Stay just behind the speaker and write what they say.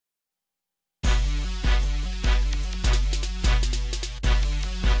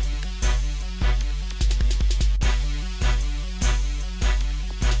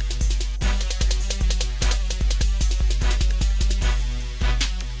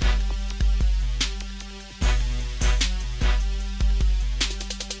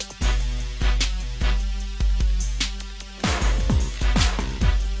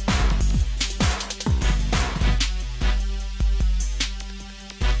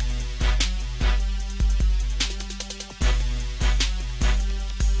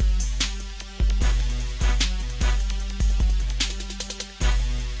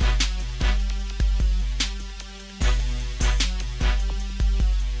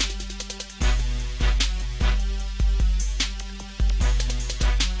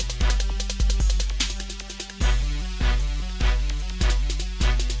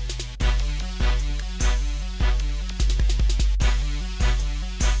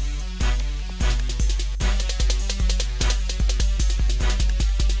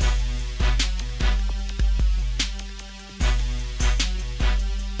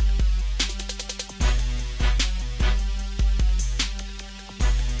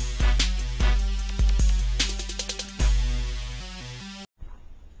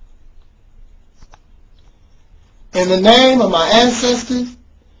In the name of my ancestors,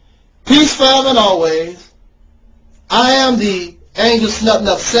 peace, fam, and always, I am the Angel Snuff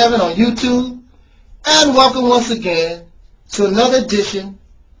Nuff 7 on YouTube, and welcome once again to another edition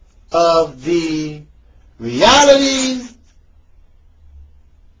of the Realities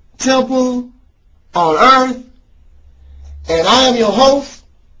Temple on Earth. And I am your host,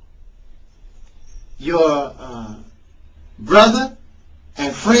 your brother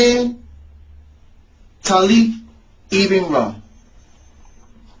and friend, Taalik Ibn'rad.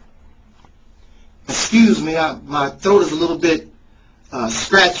 Excuse me, my throat is a little bit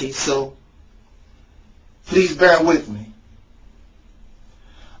scratchy, so please bear with me.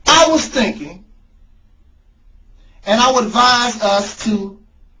 I was thinking, and I would advise us to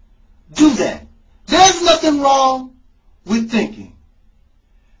do that. There's nothing wrong with thinking.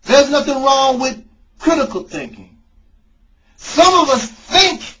 There's nothing wrong with critical thinking. Some of us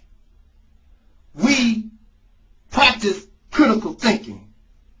think we practice critical thinking.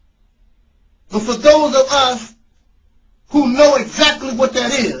 But for those of us who know exactly what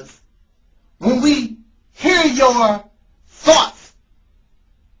that is, when we hear your thoughts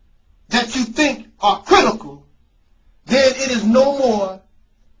that you think are critical, then it is no more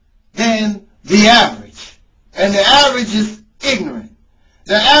than the average. And the average is ignorant.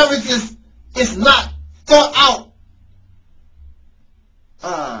 The average is not thought out.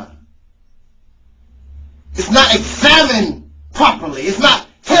 It's not examined properly. It's not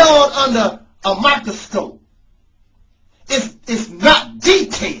held under a microscope. It's not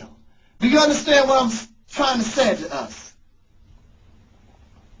detailed. Do you understand what I'm trying to say to us?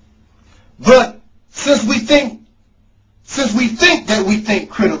 But since we think that we think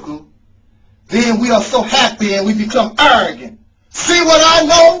critical, then we are so happy and we become arrogant. See what I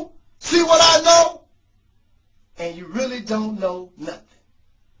know? See what I know? And you really don't know nothing.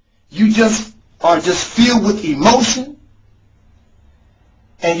 You just are just filled with emotion,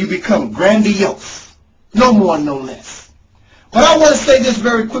 and you become grandiose. No more, no less. But I want to say this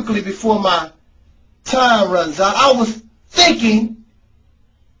very quickly before my time runs out. I was thinking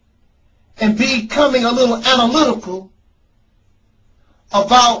and becoming a little analytical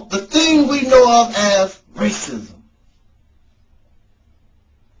about the thing we know of as racism.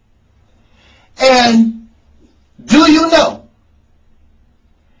 And do you know?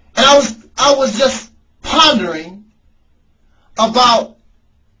 And I was just pondering about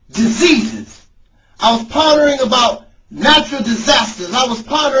diseases. I was pondering about natural disasters. I was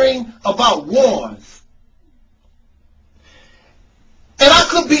pondering about wars. And I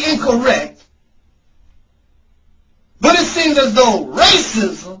could be incorrect, but it seems as though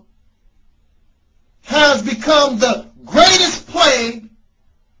racism has become the greatest plague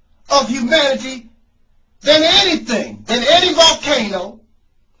of humanity than anything, than any volcano,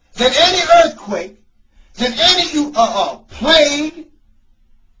 than any earthquake, than any plague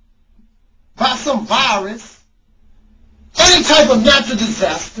by some virus, any type of natural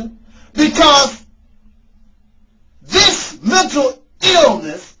disaster, because this mental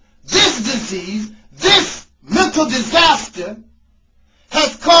illness, this disease, this mental disaster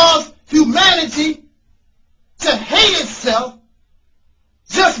has caused humanity to hate itself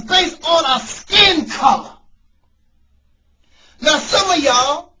just based on our skin color. Now some of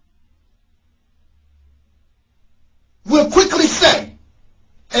y'all will quickly say,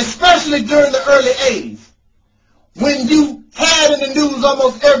 especially during the early 80s, when you had in the news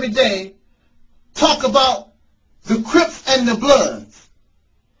almost every day talk about the Crips and the Bloods,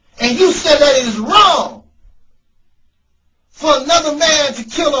 and you said that it is wrong for another man to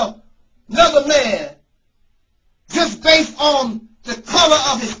kill another man just based on the color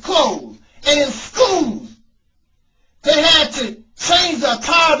of his clothes. And in schools, they had to change the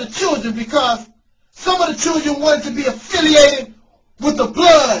attire of the children because some of the children wanted to be affiliated with the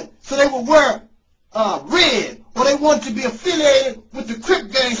Blood, so they would wear red, or they wanted to be affiliated with the Crip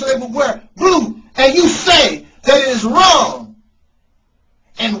gang, so they would wear blue. And you say that it is wrong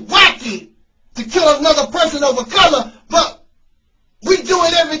and wacky to kill another person over color, but we do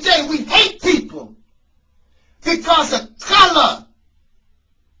it every day. We hate people because of color.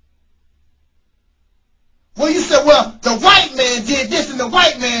 Well, you said, well, the white man did this and the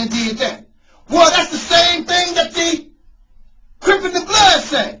white man did that. Well, that's the same thing that the Crip and the Blood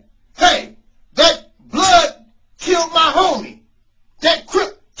say. Hey, that Blood killed my homie. That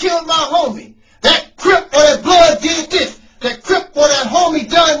Crip killed my homie. That Crip or that Blood did this. That Crip or that homie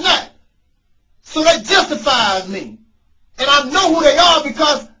done that. So that justifies me. And I know who they are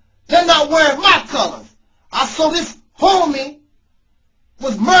because they're not wearing my colors. I saw this homie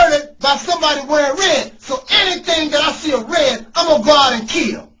was murdered by somebody wearing red. So anything that I see of red, I'm going to go out and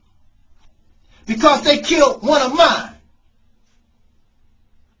kill. because they killed one of mine.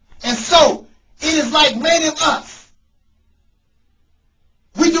 And so, it is like many of us.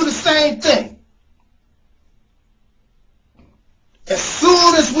 We do the same thing. As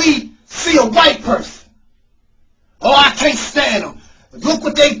soon as we see a white person, oh, I can't stand them. Look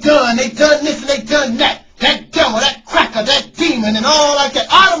what they done. They done this and they done that. That devil, that cracker, that demon, and all like that.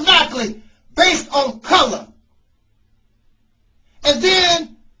 Automatically based on color. And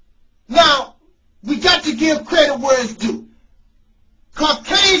then, now, we got to give credit where it's due.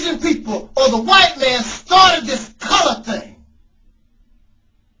 Caucasian people, or the white man, started this color thing.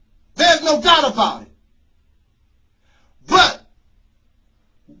 There's no doubt about it. But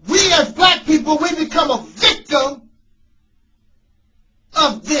we as black people, we become a victim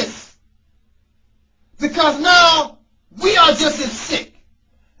of this. Because now we are just as sick.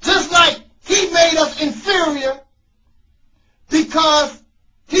 Just like he made us inferior because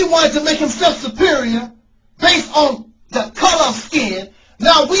he wanted to make himself superior based on the color of skin.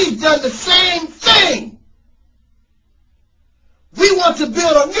 Now we've done the same thing. We want to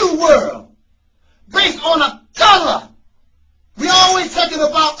build a new world based on a color. We always talking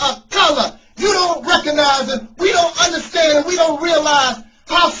about a color. You don't recognize it. We don't understand it. We don't realize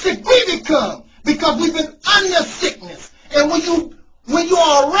how sick we become because we've been under sickness. And when you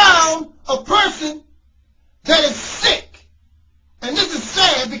are around a person that is sick, and this is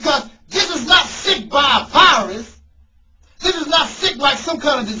sad because this is not sick by a virus. This is not sick like some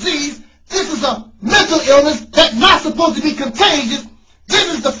kind of disease. This is a mental illness that's not supposed to be contagious.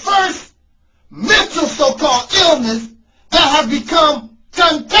 This is the first mental so-called illness that has become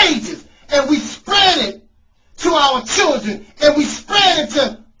contagious. And we spread it to our children. And we spread it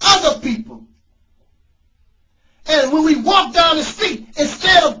to other people. And when we walk down the street,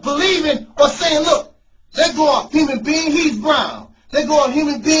 instead of believing or saying, look, there go a human being, he's brown. There go a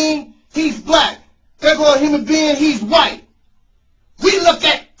human being, he's black. There go a human being, he's white. We look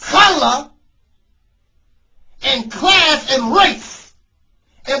at color and class and race.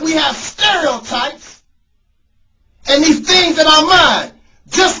 And we have stereotypes and these things in our mind.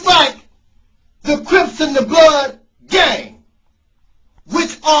 Just like the Crips and the Blood gang,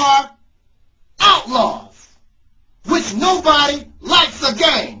 which are outlaws, which nobody likes a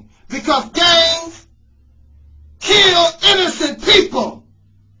gang, because gangs kill innocent people,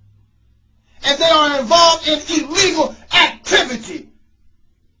 and they are involved in illegal activity.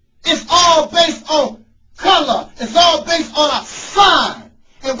 It's all based on color. It's all based on a sign,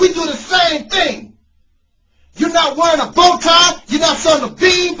 and we do the same thing. You're not wearing a bow tie. You're not saying a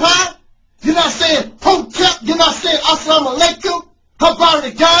bean pie. You're not saying hotep. You're not saying assalamu alaikum. How about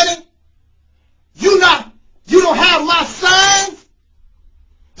the garden? You don't have my signs.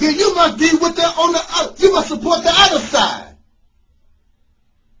 Then you must be with you must support the other side.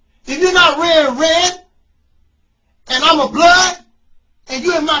 If you're not wearing red, and I'm a blood, and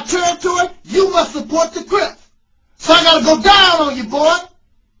you're in my territory, you must support the Crips. So I gotta go down on you, boy.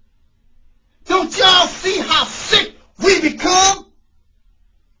 Don't y'all see how sick we become?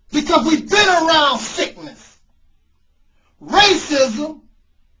 Because we've been around sickness. Racism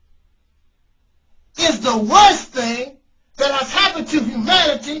is the worst thing that has happened to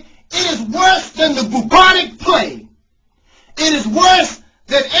humanity. It is worse than the bubonic plague. It is worse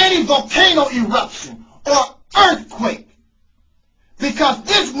than any volcano eruption or earthquake. Because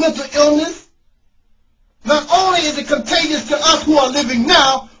this mental illness, not only is it contagious to us who are living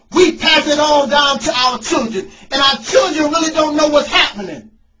now, we pass it on down to our children. And our children really don't know what's happening.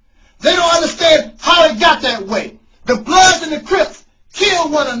 They don't understand how it got that way. The Bloods and the Crips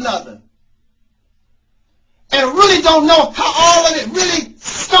kill one another. And really don't know how all of it really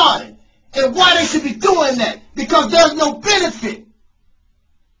started. And why they should be doing that. Because there's no benefit.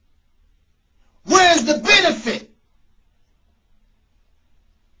 Where is the benefit?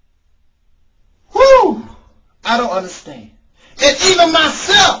 Whew! I don't understand. And even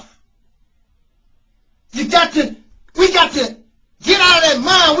myself, we got to get out of that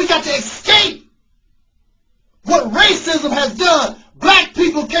mind. We got to escape what racism has done. Black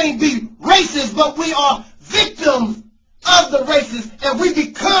people can't be racist, but we are victims of the racists, and we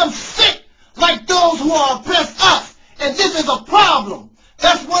become sick like those who are oppressed us. And this is a problem.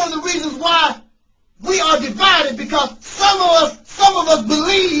 That's one of the reasons why we are divided, because some of us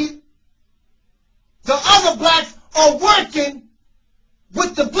believe the other blacks are working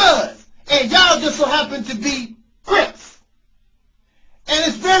with the Bloods, and y'all just so happen to be Crips. And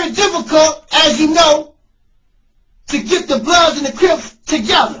it's very difficult, as you know, to get the Bloods and the Crips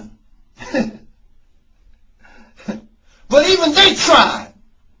together. But even they tried.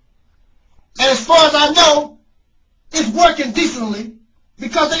 And as far as I know, it's working decently,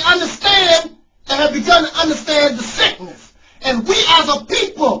 because they understand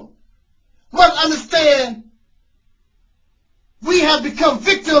become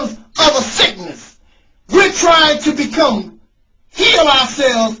victims of a sickness. We're trying to heal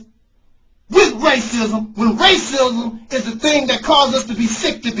ourselves with racism, when racism is the thing that caused us to be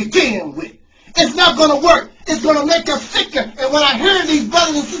sick to begin with. It's not going to work. It's going to make us sicker. And when I hear these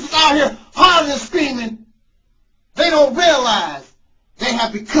brothers and sisters out here hollering and screaming, they don't realize they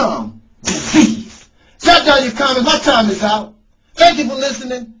have become diseased. Jot down your comments. My time is out. Thank you for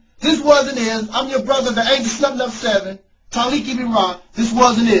listening. This was and is. I'm your brother, the Angel Snuffing Up 7, Taalik Ibn'rad. This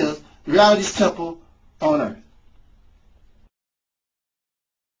was and is Reality's Temple on Earth.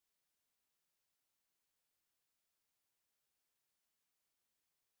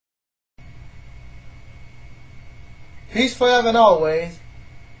 Peace forever and always.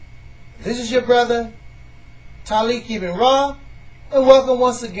 This is your brother, Taalik Ibn'rad, and welcome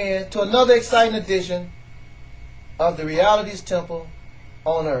once again to another exciting edition of the Reality's Temple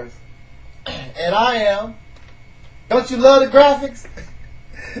on Earth. And I am, don't you love the graphics?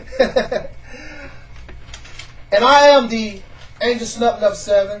 And I am the Angel Snuffing Up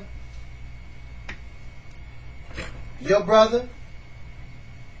 7, your brother,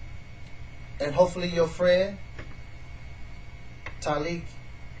 and hopefully your friend, Taalik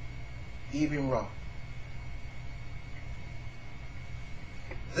Ibn'rad.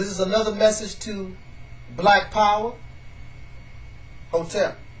 This is another message to Black Power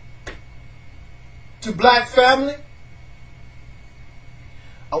Hotel. To Black family,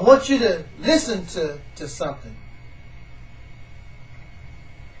 I want you to listen to something.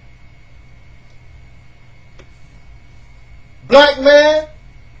 Black man,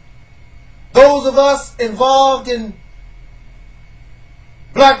 those of us involved in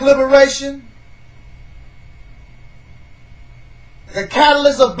Black liberation, the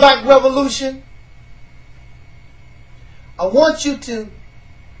catalyst of Black revolution, I want you to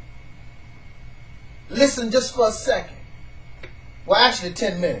listen just for a second. Well, actually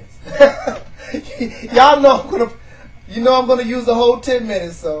 10 minutes. Y'all know I'm gonna use the whole 10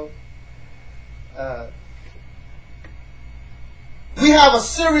 minutes, so we have a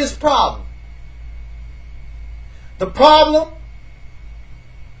serious problem. The problem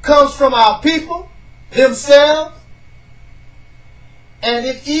comes from our people themselves, and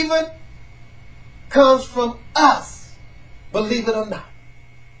it even comes from us, believe it or not.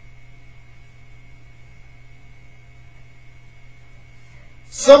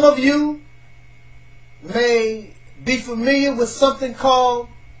 Some of you may be familiar with something called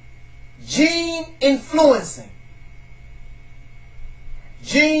gene influencing.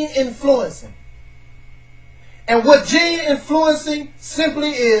 Gene influencing. And what gene influencing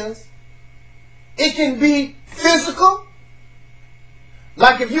simply is, it can be physical,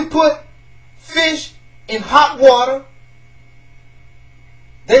 like if you put fish in hot water,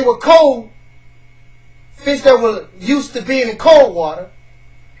 they were cold, fish that were used to being in cold water,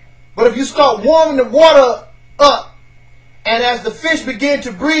 but if you start warming the water up, and as the fish begin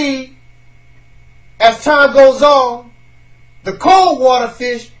to breed, as time goes on, the cold water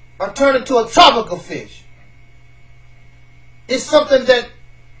fish are turned into a tropical fish. It's something that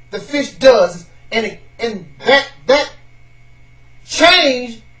the fish does, and that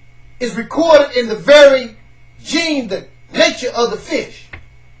change is recorded in the very gene, the nature of the fish.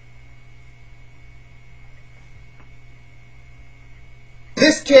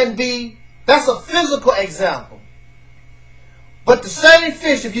 This can be, that's a physical example. But the same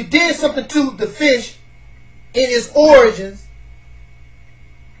fish, if you did something to the fish in its origins,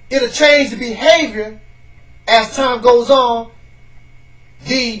 it'll change the behavior as time goes on.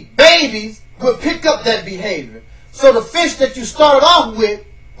 The babies will pick up that behavior. So the fish that you started off with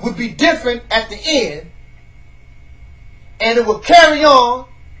would be different at the end, and it will carry on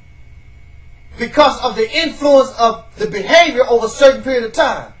because of the influence of the behavior over a certain period of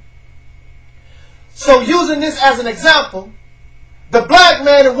time. So using this as an example, the black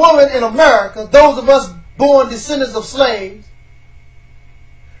man and woman in America, those of us born descendants of slaves,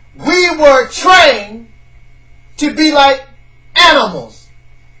 we were trained to be like animals.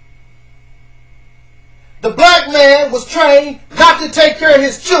 The black man was trained not to take care of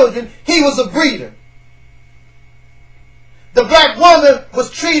his children. He was a breeder. The black woman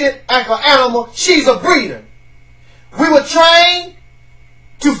was treated like an animal. She's a breeder. We were trained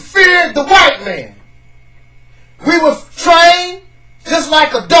to fear the white man. We were trained just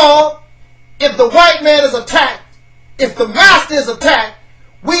like a dog. If the white man is attacked, if the master is attacked,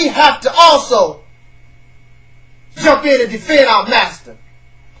 we have to also jump in and defend our master.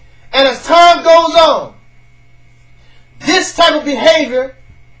 And as time goes on, this type of behavior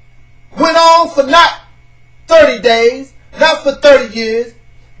went on for not 30 days, not for 30 years.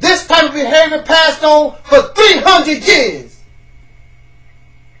 This type of behavior passed on for 300 years.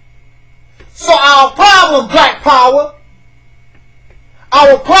 problem, Black Power,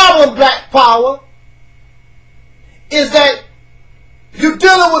 Black Power, is that you're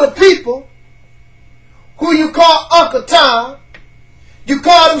dealing with a people who you call Uncle Tom. You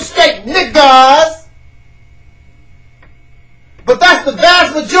call them straight niggas. But that's the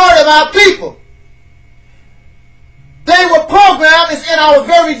vast majority of our people. They were programmed, it's in our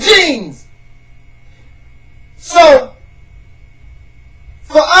very genes. So,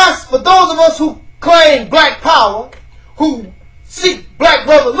 for us, for those of us who claim Black Power, who seek Black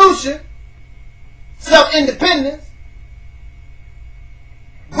revolution, self-independence,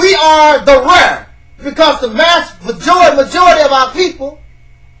 we are the rare, because the majority of our people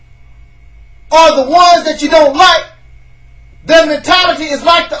are the ones that you don't like. Their mentality is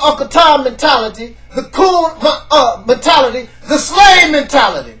like the Uncle Tom mentality, the coon mentality, the slave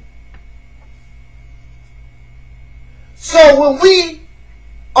mentality. So when we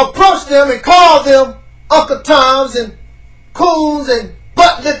approach them and call them Uncle Toms and coons and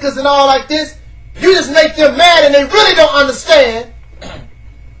butt lickers and all like this, you just make them mad, and they really don't understand,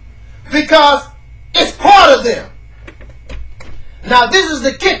 because it's part of them. Now this is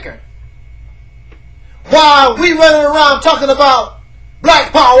the kicker. While we running around talking about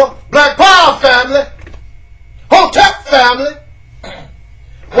Black Power family, Hotep family,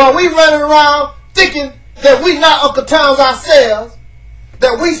 while we running around thinking that we not Uncle Toms ourselves,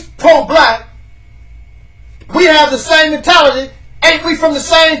 that we pro-black, we have the same mentality. Ain't we from the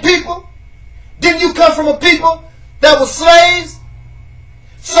same people? Didn't you come from a people that were slaves?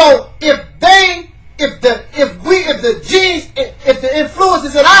 So if the influence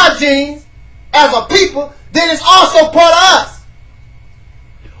is in our genes as a people, then it's also part of us.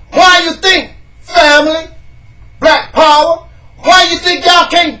 Why you think, family, Black Power, why you think y'all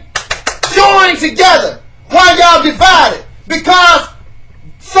can't join together? Why y'all divided? Because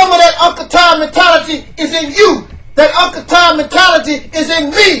some of that Uncle Tom mentality is in you. That Uncle Tom mentality is in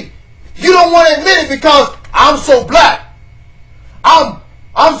me. You don't want to admit it because I'm so black.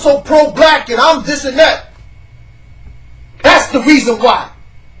 I'm so pro-black and I'm this and that. That's the reason why.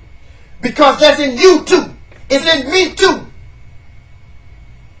 Because that's in you too. It's in me too.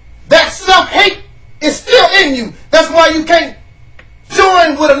 That self-hate is still in you. That's why you can't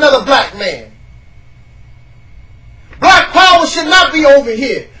join with another black man. Black Power should not be over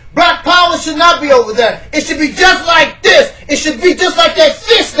here. Black Power should not be over there. It should be just like this. It should be just like that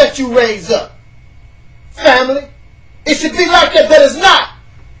fish that you raise up. Family. It should be like that, but it's not.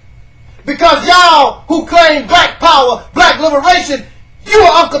 Because y'all who claim Black Power, Black liberation, you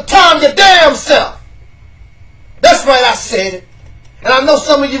are Uncle Tom your damn self. That's right, I said it. And I know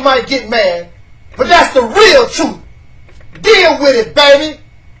some of you might get mad, but that's the real truth. Deal with it, baby.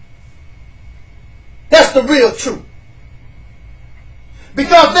 That's the real truth.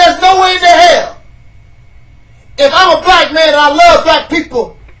 Because there's no way in the hell, if I'm a black man and I love black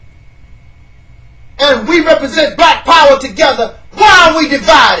people, and we represent Black Power together, why are we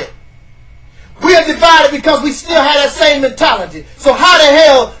divided? We are divided because we still have that same mentality. So how the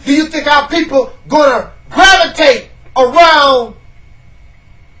hell do you think our people gonna gravitate around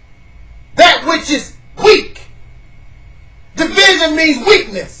that which is weak? Division means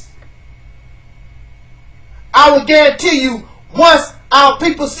weakness. I will guarantee you, once our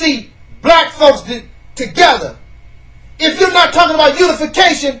people see black folks together, if you're not talking about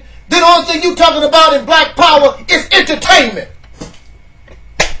unification, then the only thing you're talking about in Black Power is entertainment.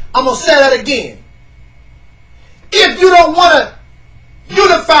 I'm going to say that again. If you don't want to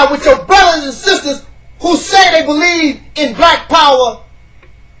unify with your brothers and sisters who say they believe in Black Power,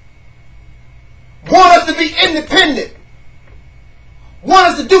 want us to be independent, want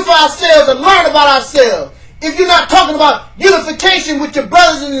us to do for ourselves and learn about ourselves, if you're not talking about unification with your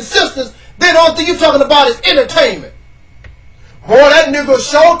brothers and your sisters, then the only thing you're talking about is entertainment. Boy, that nigga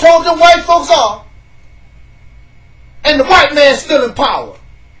sure told them white folks off. And the white man's still in power.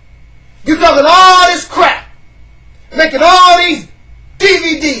 You talking all this crap, making all these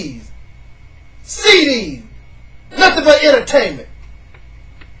DVDs, CDs, nothing but entertainment.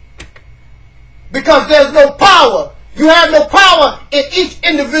 Because there's no power. You have no power in each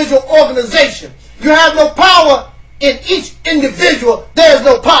individual organization. You have no power in each individual. There's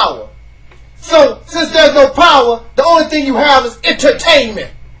no power. So, since there's no power, the only thing you have is entertainment.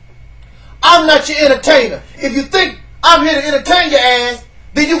 I'm not your entertainer. If you think I'm here to entertain your ass,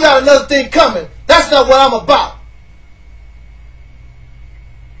 then you got another thing coming. That's not what I'm about.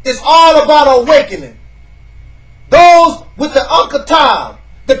 It's all about awakening. Those with the Uncle Tom,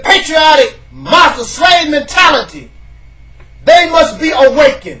 the patriotic master slave mentality, they must be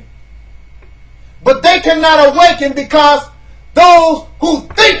awakened. But they cannot awaken because those who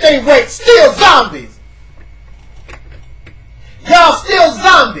think they wake still zombies. Y'all still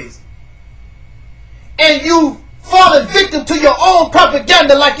zombies. And you falling victim to your own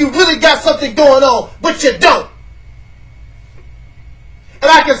propaganda like you really got something going on, but you don't. And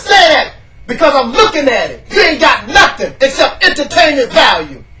I can say that because I'm looking at it. You ain't got nothing except entertainment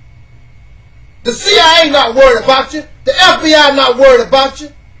value. The CIA not worried about you. The FBI not worried about you.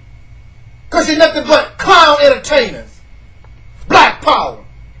 Because you're nothing but clown entertainers. Black power.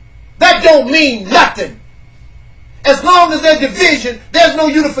 That don't mean nothing. As long as there's division, there's no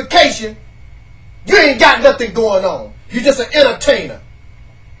unification, you ain't got nothing going on. You're just an entertainer.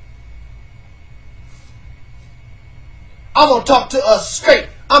 I'm going to talk to us straight.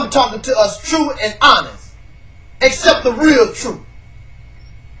 I'm talking to us true and honest. Accept the real truth.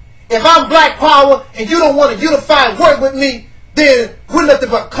 If I'm black power and you don't want to unify and work with me, then we're nothing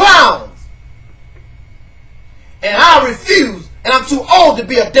but clowns. And I refuse, and I'm too old to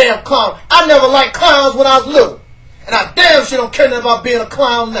be a damn clown. I never liked clowns when I was little. And I damn sure don't care nothing about being a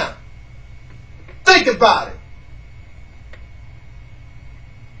clown now. Think about it.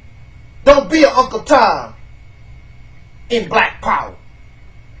 Don't be an Uncle Tom in black power.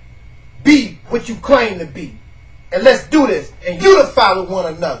 Be what you claim to be. And let's do this and unify with one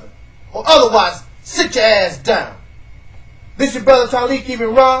another. Or otherwise, sit your ass down. This your brother Taalik,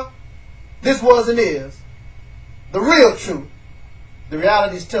 Ibn'rad. This was and is the real truth, the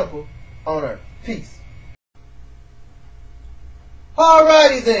reality's temple on earth. Peace.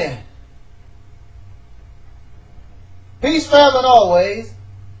 Alrighty then. Peace, family, and always.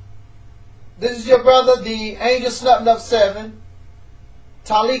 This is your brother, the Angel Snutting Up 7,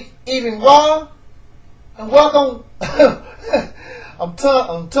 Taalik Ibn'rad, and welcome. I'm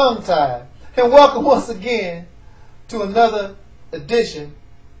tongue-tied. And welcome once again to another edition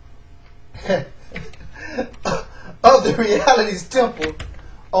of the reality's temple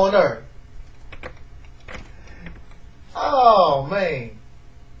on earth. Oh, man.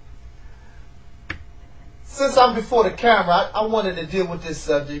 Since I'm before the camera, I wanted to deal with this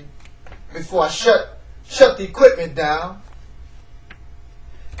subject before I shut the equipment down.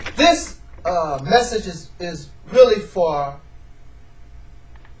 This message is really for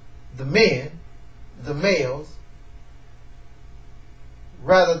the men, the males,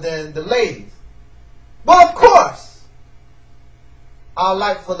 rather than the ladies. But of course, I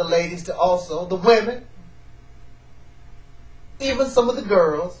like for the ladies to also, the women, even some of the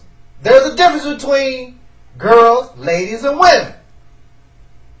girls. There's a difference between girls, ladies, and women.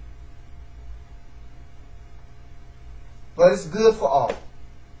 But it's good for all.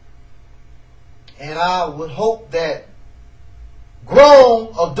 And I would hope that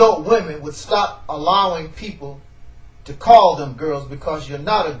grown adult women would stop allowing people to call them girls because you're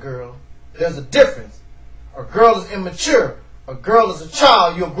not a girl. There's a difference. A girl is immature. A girl is a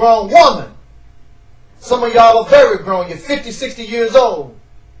child. You're a grown woman. Some of y'all are very grown. You're 50, 60 years old.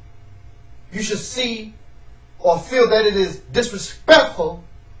 You should see or feel that it is disrespectful.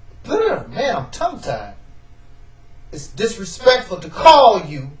 Man, I'm tongue-tied. It's disrespectful to call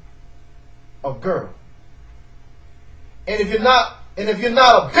you a girl. And if you're not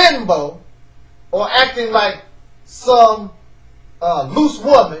a bimbo or acting like some loose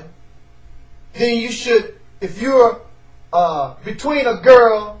woman, then you should, if you're between a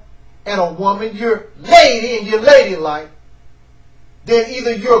girl and a woman, you're lady and you're ladylike, then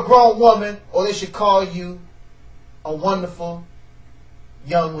either you're a grown woman or they should call you a wonderful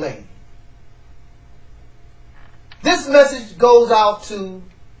young lady. This message goes out to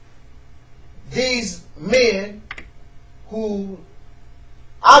these men who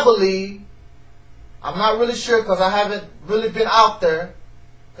I believe, I'm not really sure because I haven't really been out there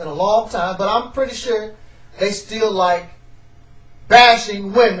in a long time, but I'm pretty sure they still like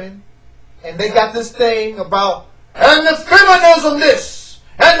bashing women, and they got this thing about, and the feminism this,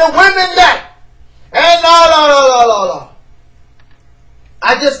 and the women that, and la.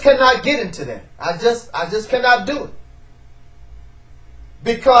 I just cannot get into that. I just cannot do it.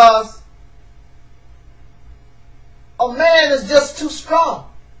 Because a man is just too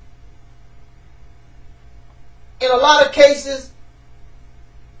strong. In a lot of cases,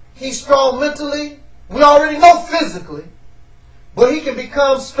 he's strong mentally. We already know physically. But he can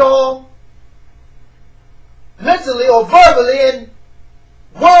become strong mentally or verbally, and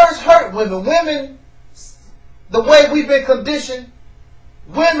words hurt women. Women, the way we've been conditioned,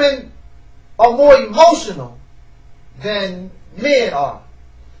 women are more emotional than men are.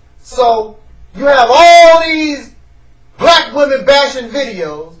 So you have all these black women bashing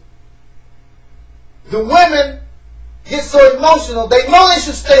videos. The women get so emotional, they know they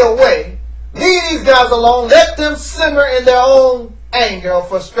should stay away. Leave these guys alone. Let them simmer in their own anger or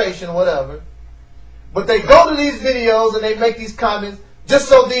frustration or whatever. But they go to these videos and they make these comments just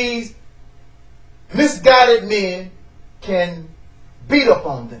so these misguided men can beat up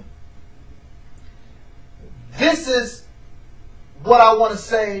on them. This is what I want to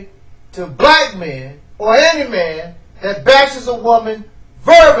say to black men or any man that bashes a woman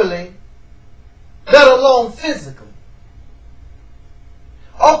verbally, let alone physically.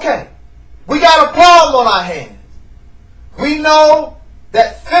 Okay, we got a problem on our hands. We know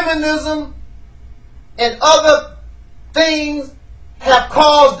that feminism and other things have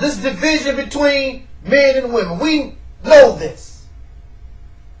caused this division between men and women. We know this.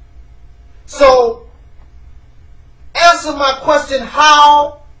 So, answer my question,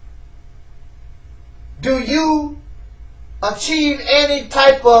 how do you achieve any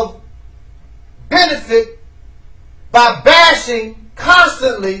type of benefit by bashing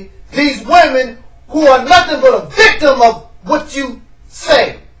constantly these women who are nothing but a victim of what you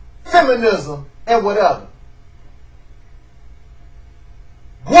say, feminism and whatever?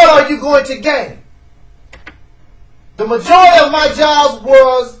 What are you going to gain? The majority of my jobs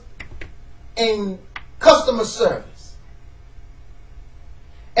was in customer service.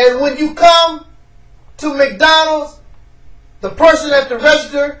 And when you come to McDonald's, the person at the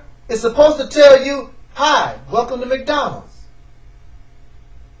register is supposed to tell you, "Hi, welcome to McDonald's.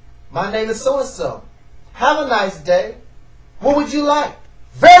 My name is so-and-so. Have a nice day. What would you like?"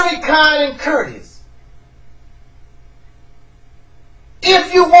 Very kind and courteous.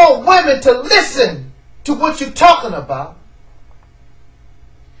 If you want women to listen to what you're talking about,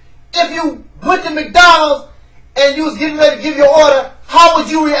 if you went to McDonald's and you was getting ready to give your order, how would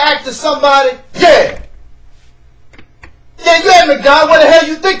you react to somebody? Yeah, you at McDonald's. Where the hell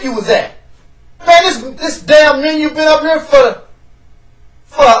you think you was at? Man, this damn menu been up here for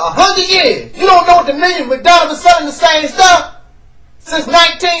 100 years. You don't know what the menu. McDonald's been selling the same stuff since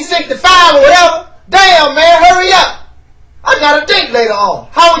 1965 or whatever. Damn, man, hurry up. I got a date later on.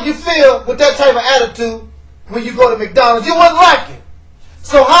 How would you feel with that type of attitude when you go to McDonald's? You wouldn't like it.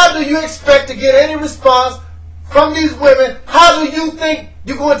 So how do you expect to get any response from these women? How do you think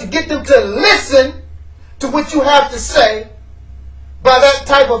you're going to get them to listen to what you have to say by that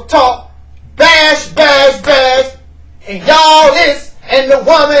type of talk? Bash, bash, bash, and y'all this, and the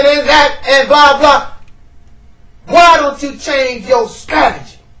woman and that, and blah, blah. Why don't you change your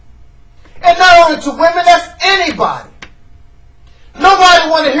strategy? And not only to women, that's anybody. Nobody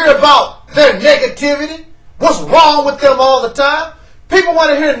want to hear about their negativity, what's wrong with them all the time. People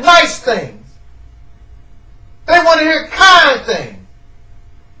want to hear nice things. They want to hear kind things.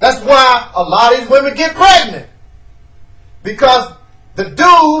 That's why a lot of these women get pregnant. Because the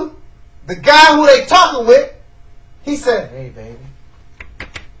dude, the guy who they talking with, he said, "Hey, baby.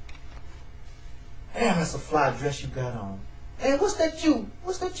 Damn, that's a fly dress you got on. Hey, what's that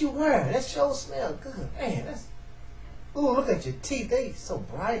you wearing? That sure smell good. Man, that's, ooh, look at your teeth. They so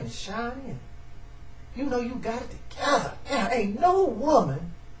bright and shiny. You know you got it together. Man, ain't no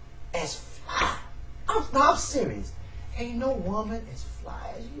woman as fly. I'm serious. Ain't no woman as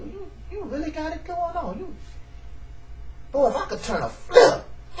fly as you. You really got it going on. Boy, if I could turn a flip,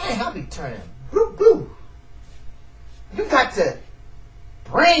 man, I'd be turning blue, blue. You got to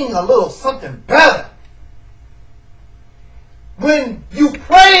bring a little something better. When you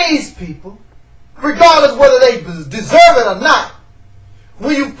praise people, regardless whether they deserve it or not,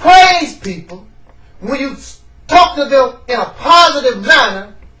 when you praise people, when you talk to them in a positive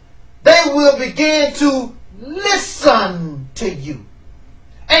manner, they will begin to listen to you.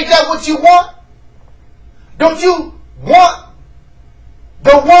 Ain't that what you want? Don't you want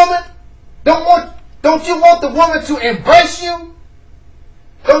the woman? Don't you want the woman to embrace you?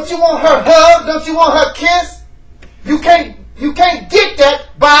 Don't you want her hug? Don't you want her kiss? You can't get that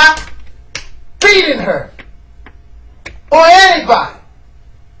by beating her or anybody.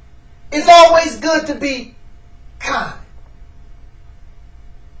 It's always good to be kind.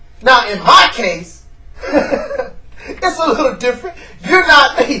 Now, in my case, it's a little different. You're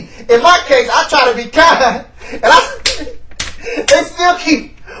not me. In my case, I try to be kind, and they still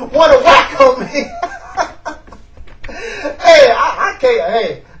keep want to whack on me.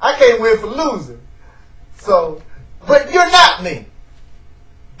 I can't win for losing. So, but you're not me.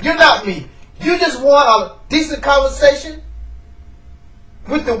 You're not me. You just want a decent conversation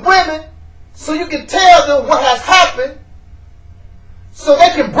with the women so you can tell them what has happened so they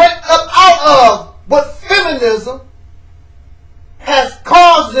can break up out of what feminism has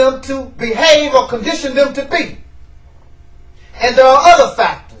caused them to behave or conditioned them to be. And there are other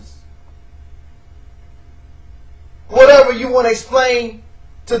factors. Whatever you want to explain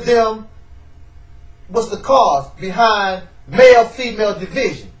to them, what's the cause behind male-female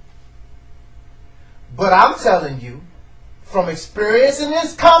division. But I'm telling you, from experience and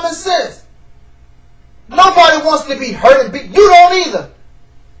this common sense, nobody wants to be hurt and beat. You don't either.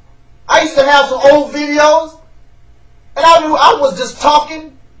 I used to have some old videos, and I was just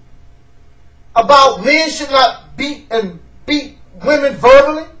talking about men should not beat women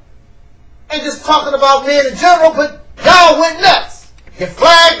verbally, and just talking about men in general, but y'all went nuts. You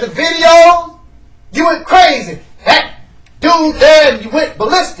flagged the videos, you went crazy. That dude there, and you went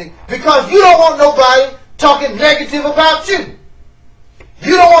ballistic because you don't want nobody talking negative about you.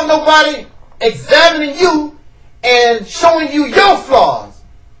 You don't want nobody examining you and showing you your flaws.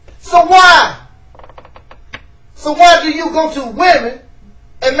 So why? So why do you go to women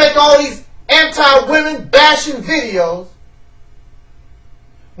and make all these anti-women bashing videos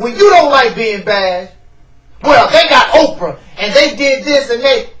when you don't like being bashed? Well, they got Oprah and they did this and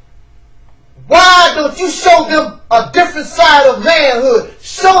they... Why don't you show them a different side of manhood?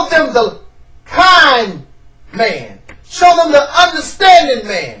 Show them the kind man. Show them the understanding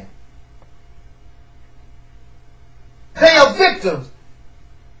man. They are victims.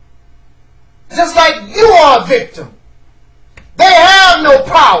 Just like you are a victim. They have no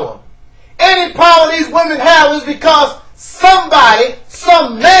power. Any power these women have is because somebody,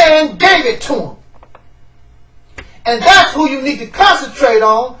 some man gave it to them. And that's who you need to concentrate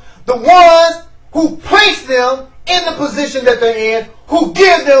on. The ones who place them in the position that they're in, who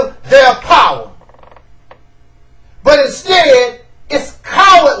give them their power. But instead, it's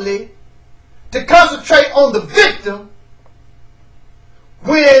cowardly to concentrate on the victim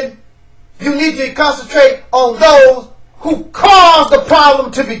when you need to concentrate on those who caused the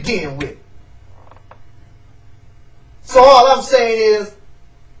problem to begin with. So all I'm saying is,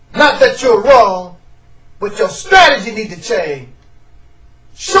 not that you're wrong, but your strategy needs to change.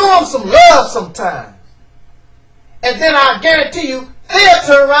 Show them some love sometimes. And then I guarantee you, they'll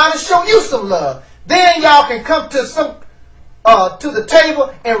turn around and show you some love. Then y'all can come to the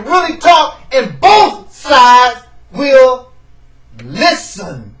table and really talk, and both sides will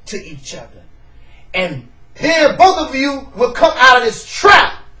listen to each other. And then both of you will come out of this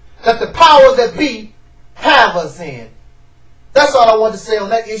trap that the powers that be have us in. That's all I want to say on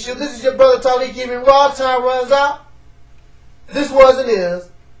that issue. This is your brother Taalik, Ibn'rad. Time runs out. This was and is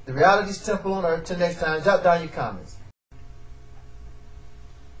the Reality's Temple on Earth. Till next time, jot down your comments.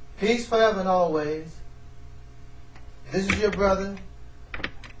 Peace forever and always. This is your brother,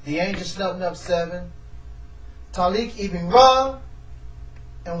 the Angel Snubbing Up 7, Taalik Ibn'rad,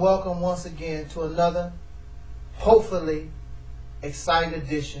 and welcome once again to another, hopefully, exciting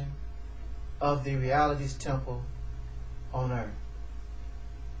edition of the Reality's Temple on Earth.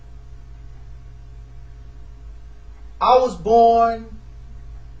 I was born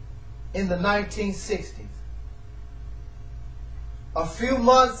in the 1960s. A few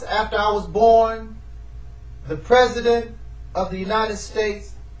months after I was born, the President of the United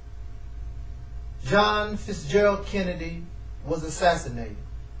States, John Fitzgerald Kennedy, was assassinated.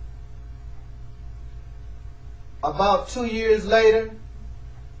 About 2 years later,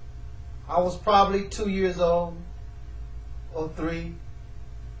 I was probably 2 years old, or 3.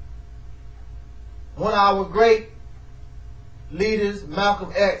 One of our great leaders,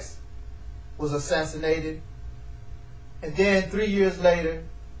 Malcolm X, was assassinated. And then 3 years later,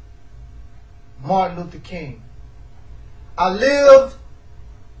 Martin Luther King. I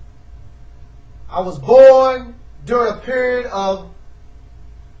was born during a period of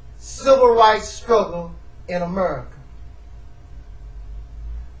civil rights struggle in America.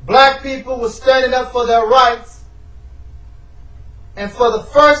 Black people were standing up for their rights, and for the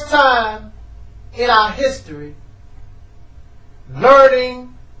first time in our history,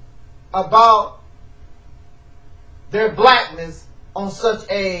 learning about their blackness on such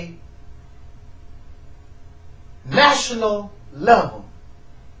a national level.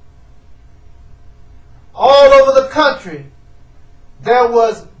 All over the country, there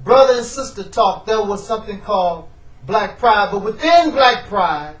was brother and sister talk. There was something called Black Pride. But within Black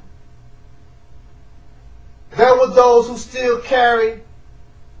Pride, there were those who still carried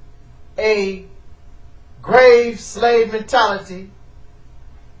a grave slave mentality.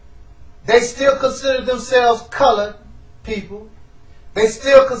 They still considered themselves colored people. They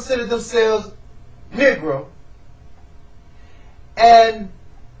still considered themselves Negro. And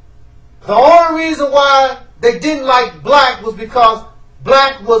the only reason why they didn't like black was because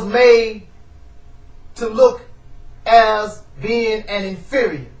black was made to look as being an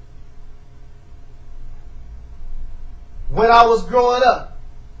inferior. When I was growing up,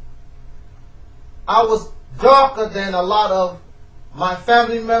 I was darker than a lot of my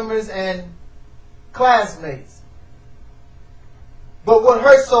family members and classmates. But what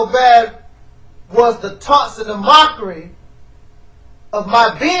hurt so bad was the taunts and the mockery of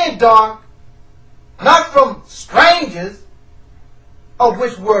my being dark, not from strangers, of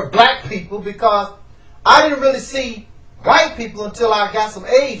which were black people, because I didn't really see white people until I got some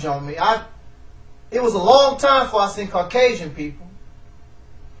age on me. It was a long time before I seen Caucasian people.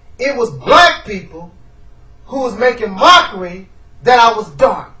 It was black people who was making mockery that I was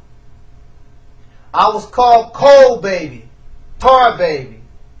dark. I was called coal baby, tar baby,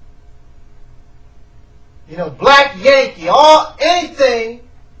 black Yankee, anything,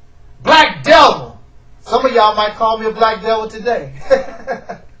 black devil. Some of y'all might call me a black devil today.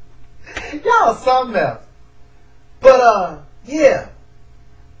 Y'all something else. But, yeah.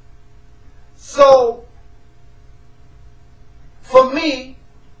 So, for me,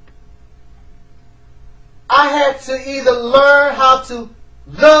 I had to either learn how to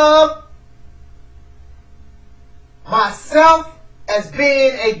love myself as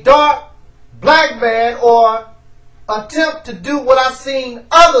being a dark black man, or attempt to do what I've seen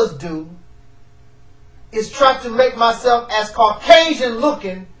others do, is try to make myself as Caucasian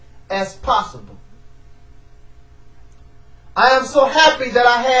looking as possible. I am so happy that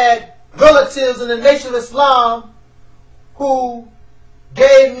I had relatives in the Nation of Islam who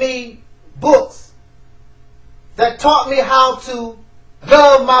gave me books that taught me how to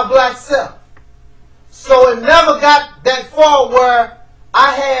love my black self. So it never got that far where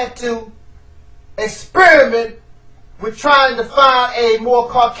I had to experiment with trying to find a more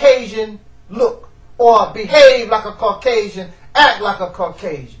Caucasian look, or behave like a Caucasian, act like a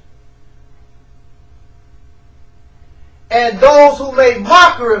Caucasian. And those who made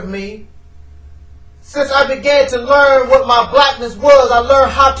mockery of me, since I began to learn what my blackness was, I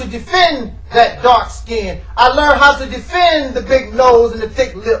learned how to defend that dark skin. I learned how to defend the big nose and the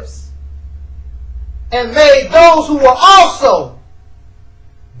thick lips. And made those who were also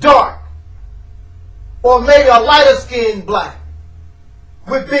dark, or maybe a lighter skinned black,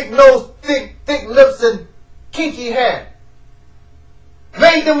 with big nose, thick lips, and kinky hair,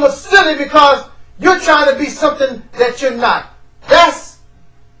 made them look silly because you're trying to be something that you're not. That's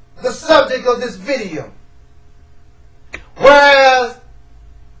the subject of this video. Whereas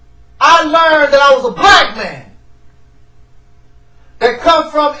I learned that I was a black man that come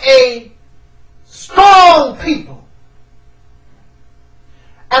from a strong people,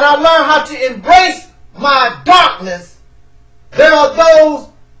 and I learned how to embrace my darkness. There are those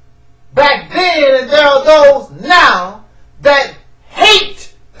back then and there are those now that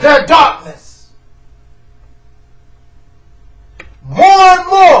hate their darkness. More and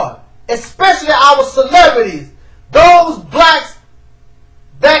more, especially our celebrities, those blacks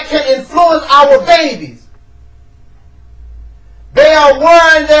that can influence our babies. They are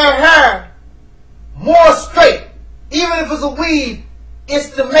wearing their hair more straight. Even if it's a weave, it's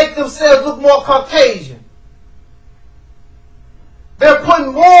to make themselves look more Caucasian. They're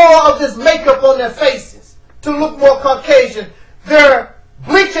putting more of this makeup on their faces to look more Caucasian. They're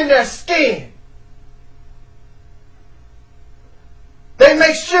bleaching their skin. They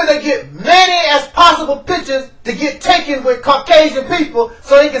make sure they get many as possible pictures to get taken with Caucasian people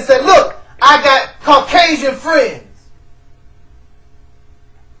so they can say, look, I got Caucasian friends.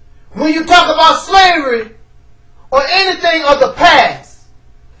 When you talk about slavery or anything of the past,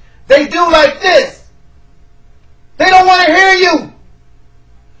 they do like this. They don't want to hear you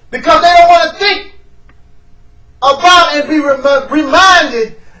because they don't want to think about and be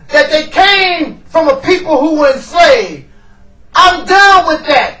reminded that they came from a people who were enslaved. I'm done with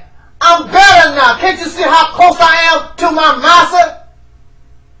that. I'm better now. Can't you see how close I am to my master?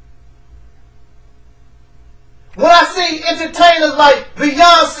 When I see entertainers like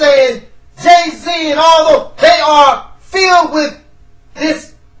Beyonce and Jay-Z and all those, they are filled with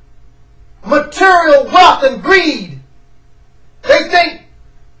this material wealth and greed. They think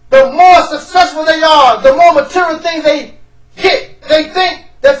the more successful they are, the more material things they get. They think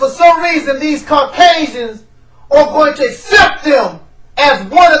that for some reason these Caucasians are going to accept them as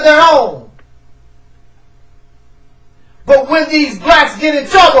one of their own. But when these blacks get in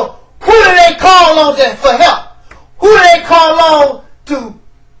trouble, who do they call on for help? Who do they call on to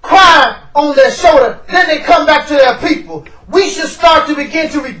cry on their shoulder? Then they come back to their people. We should start to begin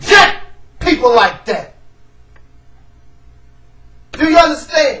to reject people like that. Do you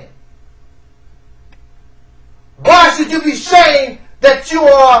understand? Why should you be ashamed that you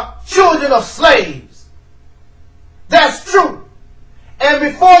are children of slaves? That's true. And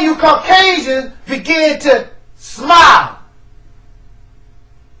before you Caucasians begin to smile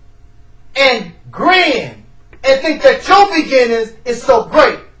and grin and think that your beginnings is so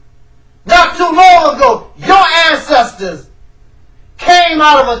great. Not too long ago, your ancestors came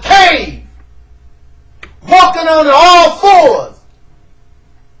out of a cave walking on all fours,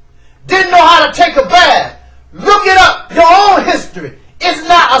 didn't know how to take a bath. Look it up, your own history. It's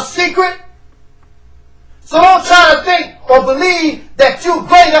not a secret. So don't try to think or believe that you're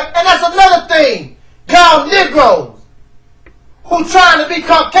greater. And that's another thing. Y'all Negroes who trying to be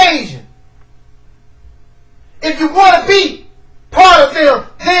Caucasian. If you want to be part of them,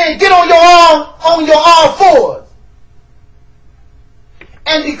 then get on your all fours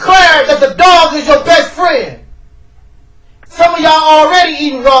and declare that the dog is your best friend. Some of y'all already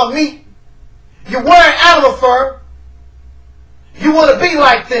eating raw meat. You're wearing animal fur. You want to be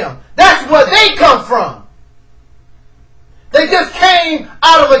like them. That's where they come from. They just came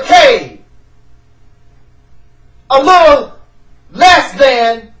out of a cave. A little less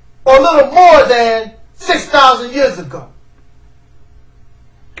than or a little more than 6,000 years ago.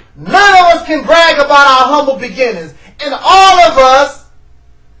 None of us can brag about our humble beginnings. And all of us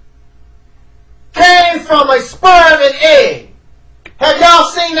came from a sperm and egg. Have y'all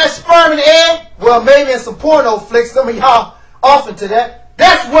seen that sperm and egg? Well, maybe in some porno flicks, some of y'all often to that.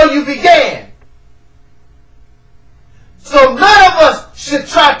 That's where you began. So none of us should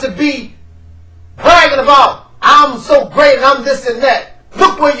try to be bragging about, I'm so great and I'm this and that.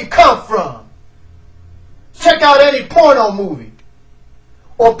 Look where you come from. Check out any porno movie.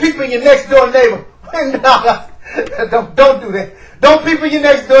 Or people in your next door neighbor. Don't do that. Don't people in your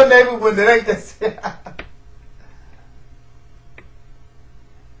next door neighbor when it ain't that.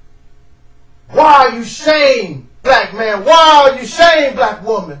 Why are you shamed, black man? Why are you shamed, black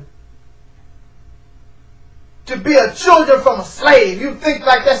woman? To be a children from a slave. You think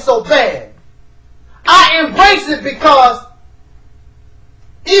like that's so bad. I embrace it because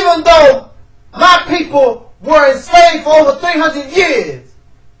even though my people were enslaved for over 300 years,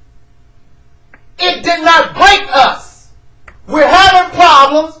 it did not break us. We're having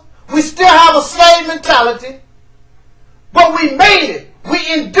problems. We still have a slave mentality. But we made it. We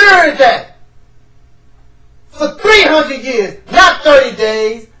endured that. For 300 years, not 30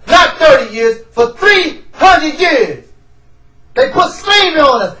 days, not 30 years, for 300 years. They put slavery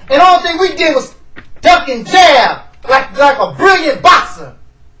on us, and the only thing we did was duck and jab like a brilliant boxer.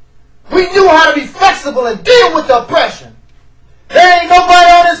 We knew how to be flexible and deal with the oppression. There ain't nobody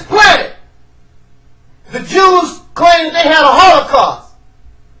on this planet. The Jews claimed they had a Holocaust,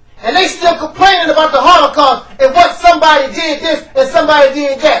 and they still complaining about the Holocaust and what somebody did this and somebody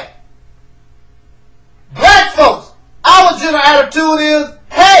did that. Black folks, our general attitude is,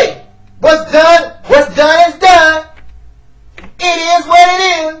 hey, what's done is done. It is what it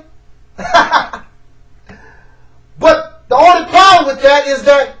is. But the only problem with that is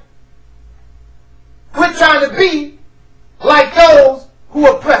that we're trying to be like those who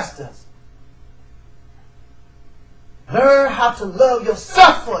oppressed us. Learn how to love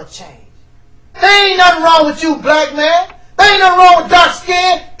yourself for a change. There ain't nothing wrong with you, black man. There ain't nothing wrong with dark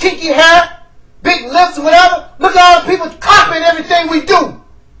skin, kinky hair, big lips, whatever. Look at all the people copying everything we do.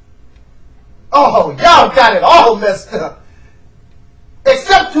 Oh, y'all got it all messed up.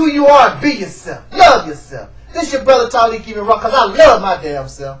 Accept who you are and be yourself. Love yourself. This your brother Taalik Ibn'rad, because I love my damn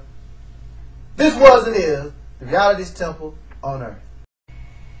self. This was and is the reality's temple on earth.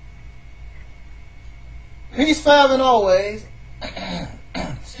 Peace, fam, and always.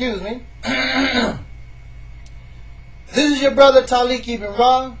 Excuse me. This is your brother Taalik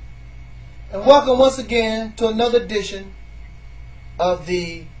Ibn'rad, and welcome once again to another edition of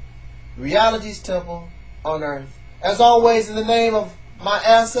the reality's temple on earth. As always, in the name of my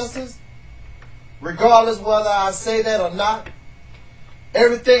ancestors, regardless whether I say that or not,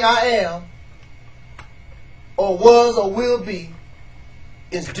 everything I am or was or will be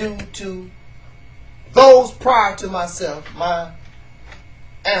is due to those prior to myself, my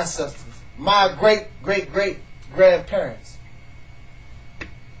ancestors, my great-great-great-grandparents.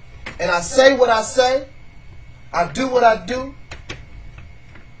 And I say what I say, I do what I do,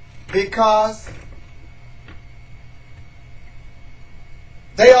 because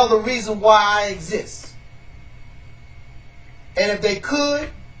they are the reason why I exist. And if they could,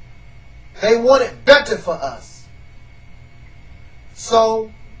 they want it better for us.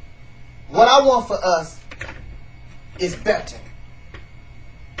 So, what I want for us is better.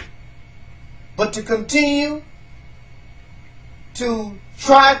 But to continue to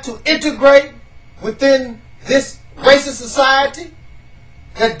try to integrate within this racist society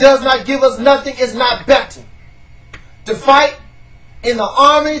that does not give us nothing is not better. To fight in the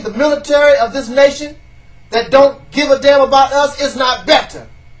army, the military of this nation that don't give a damn about us is not better.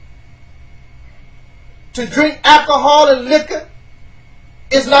 To drink alcohol and liquor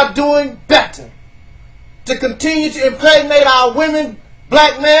is not doing better. To continue to impregnate our women,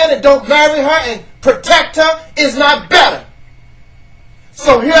 black men, and don't marry her and protector is not better.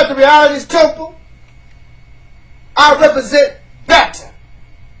 So here at the Realities Temple, I represent better.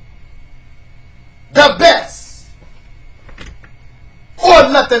 The best. Or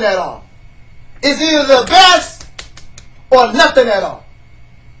nothing at all. It's either the best or nothing at all.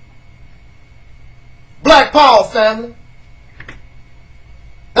 Black Power, family.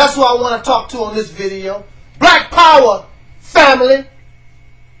 That's what I want to talk to on this video. Black Power, family.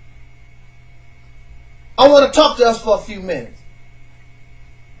 I want to talk to us for a few minutes.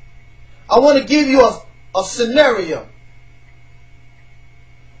 I want to give you a scenario.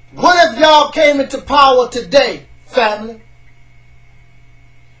 What if y'all came into power today, family?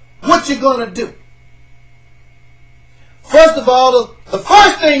 What you gonna do? First of all, the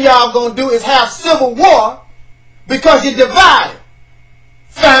first thing y'all gonna do is have civil war because you're divided,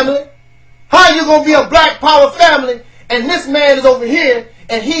 family. How you gonna be a Black Power family and this man is over here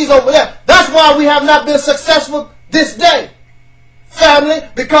and he's over there? That's why we have not been successful this day, family,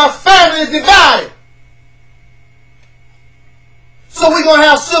 because family is divided. So we're going to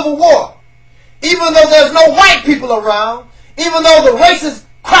have civil war. Even though there's no white people around, even though the racist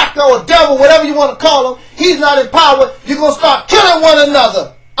cracker or devil, whatever you want to call him, he's not in power, you're going to start killing one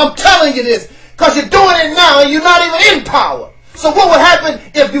another. I'm telling you this, because you're doing it now and you're not even in power. So what would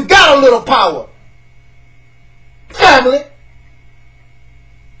happen if you got a little power? Family.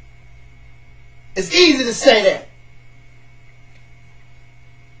 It's easy to say that.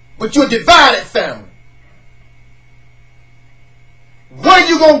 But you're a divided family. Where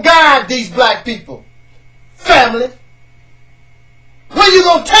you gonna guide these black people? Family. Where you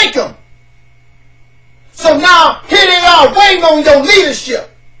gonna take them? So now, here they are waiting on your leadership.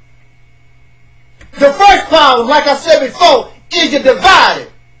 The first problem, like I said before, is you're divided.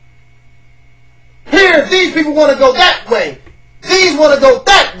 Here, these people want to go that way. These want to go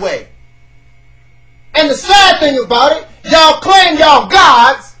that way. And the sad thing about it, y'all claim y'all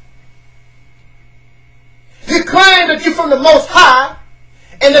gods. You claim that you're from the Most High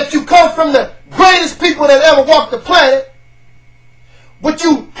and that you come from the greatest people that ever walked the planet. But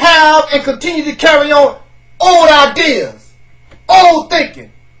you have and continue to carry on old ideas, old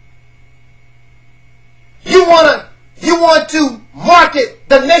thinking. You want to market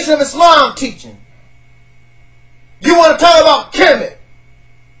the Nation of Islam teaching. You want to talk about Kemet.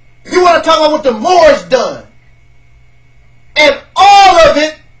 You want to talk about what the Moors done. And all of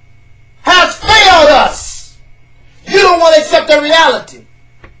it has failed us. You don't want to accept the reality.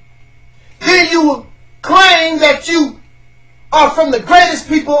 Then you claim that you are from the greatest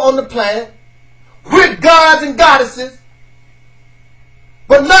people on the planet, with gods and goddesses.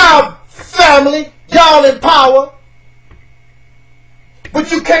 But now, family, y'all in power.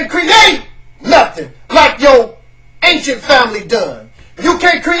 But you can't create nothing like your ancient family done. You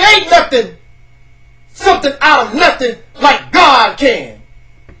can't create nothing, something out of nothing like God can.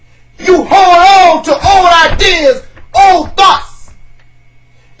 You hold on to old ideas, old thoughts.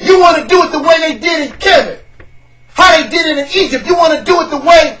 You want to do it the way they did in Kemet, how they did it in Egypt. You want to do it the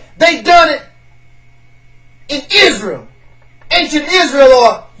way they done it in Israel, ancient Israel,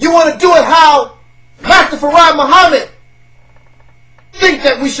 or you want to do it how Master Farad Muhammad think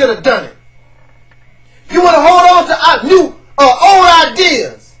that we should have done it. You want to hold on to new old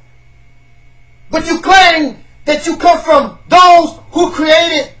ideas, but you claim that you come from those who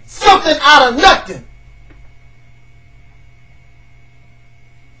created something out of nothing.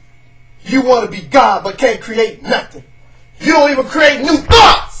 You want to be God but can't create nothing. You don't even create new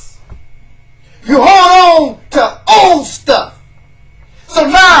thoughts. You hold on to old stuff. So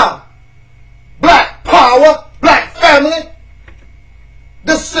now, Black Power, Black family,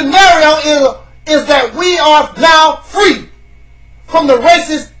 the scenario is that we are now free from the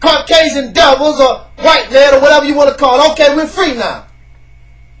racist Caucasian devils or white man or whatever you want to call it. Okay, we're free now.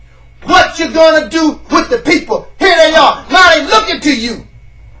 What you gonna do with the people? Here they are. Now they looking to you.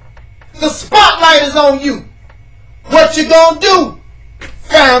 The spotlight is on you. What you gonna do,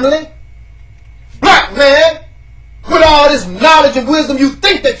 family? Black man, with all this knowledge and wisdom you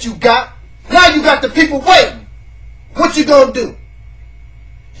think that you got, now you got the people waiting. What you gonna do?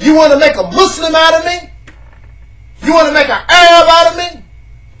 You want to make a Muslim out of me? You want to make an Arab out of me?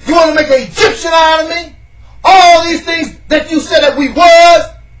 You want to make an Egyptian out of me? All these things that you said that we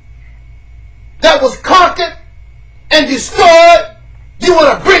that was conquered and destroyed, you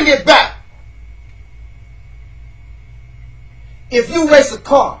want to bring it back. If you race a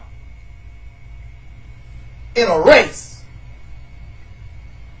car in a race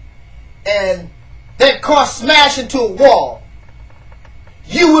and that car smash into a wall,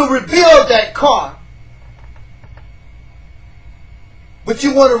 you will rebuild that car, but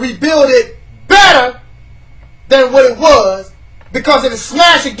you want to rebuild it better than what it was, because if it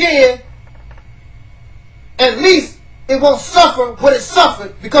smash again, at least it won't suffer what it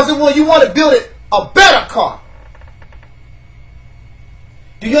suffered, because you want to build it a better car.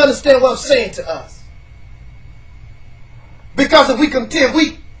 Do you understand what I'm saying to us? Because if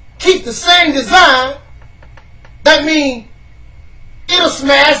we keep the same design, that means it'll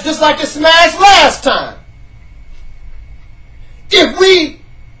smash just like it smashed last time. If we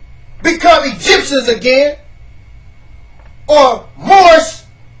become Egyptians again, or Moorish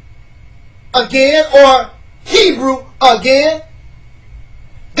again, or Hebrew again,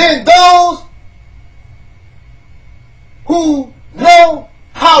 then those who know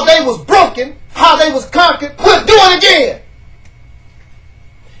how they was broken, how they was conquered, will do it again.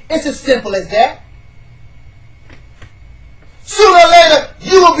 It's as simple as that. Sooner or later,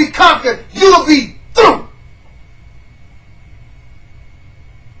 you will be conquered. You will be through.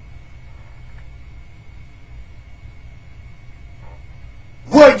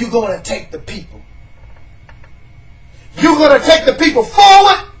 Where are you going to take the people? You going to take the people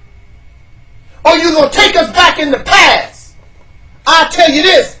forward? Or you going to take us back in the past? I tell you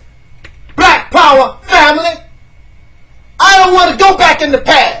this, Black Power family, I don't want to go back in the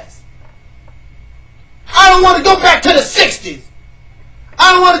past. I don't want to go back to the 60s.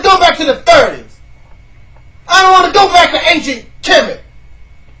 I don't want to go back to the 30s. I don't want to go back to ancient Kemet.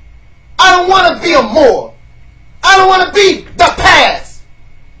 I don't want to be a Moor. I don't want to be the past.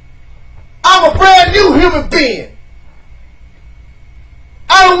 I'm a brand new human being.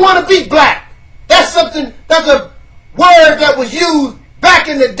 I don't want to be black. That's a word that was used back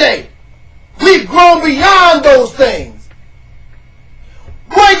in the day. We've grown beyond those things.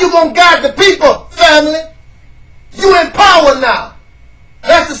 Where you gonna guide the people, family? You in power now.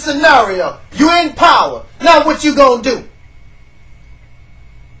 That's the scenario. You in power. Now what you gonna do?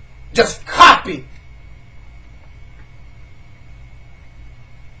 Just copy.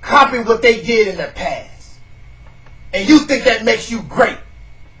 Copy what they did in the past. And you think that makes you great.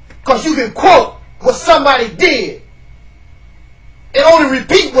 Because you can quote what somebody did and only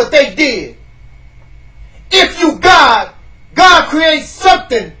repeat what they did. If you God creates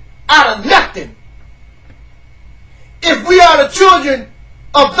something out of nothing. If we are the children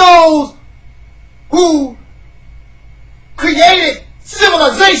of those who created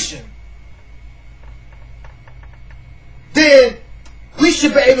civilization, then we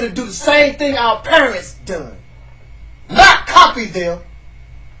should be able to do the same thing our parents done. Not copy them,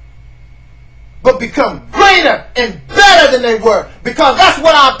 but become greater and better than they were. Because that's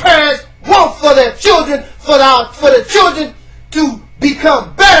what our parents want for their children, for the children to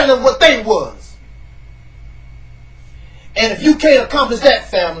become better than what they was. And if you can't accomplish that,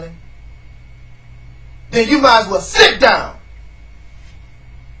 family, then you might as well sit down.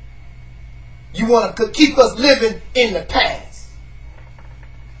 You want to keep us living in the past.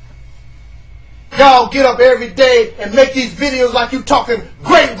 Y'all get up every day and make these videos like you talking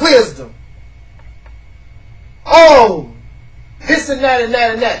great wisdom. Oh, this and that and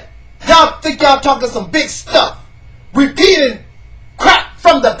that and that. Y'all think y'all talking some big stuff. Repeating crap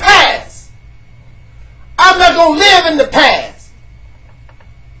from the past. I'm not going to live in the past.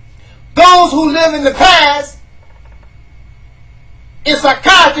 Those who live in the past in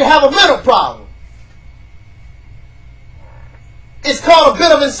psychiatry have a mental problem. It's called a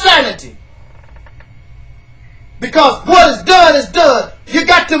bit of insanity. Because what is done is done. You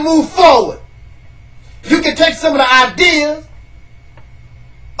got to move forward. You can take some of the ideas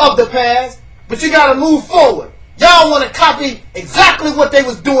of the past, but you got to move forward. Y'all want to copy exactly what they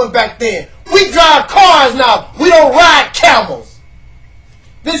was doing back then. We drive cars now. We don't ride camels.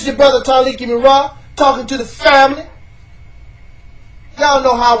 This is your brother Taalik Ibn'rad talking to the family. Y'all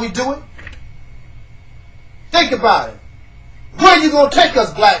know how we do it. Think about it. Where you going to take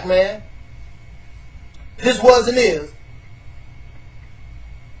us, black man? This was and is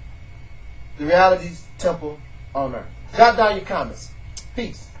the reality's temple on earth. Jot down your comments.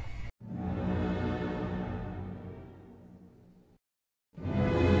 Peace.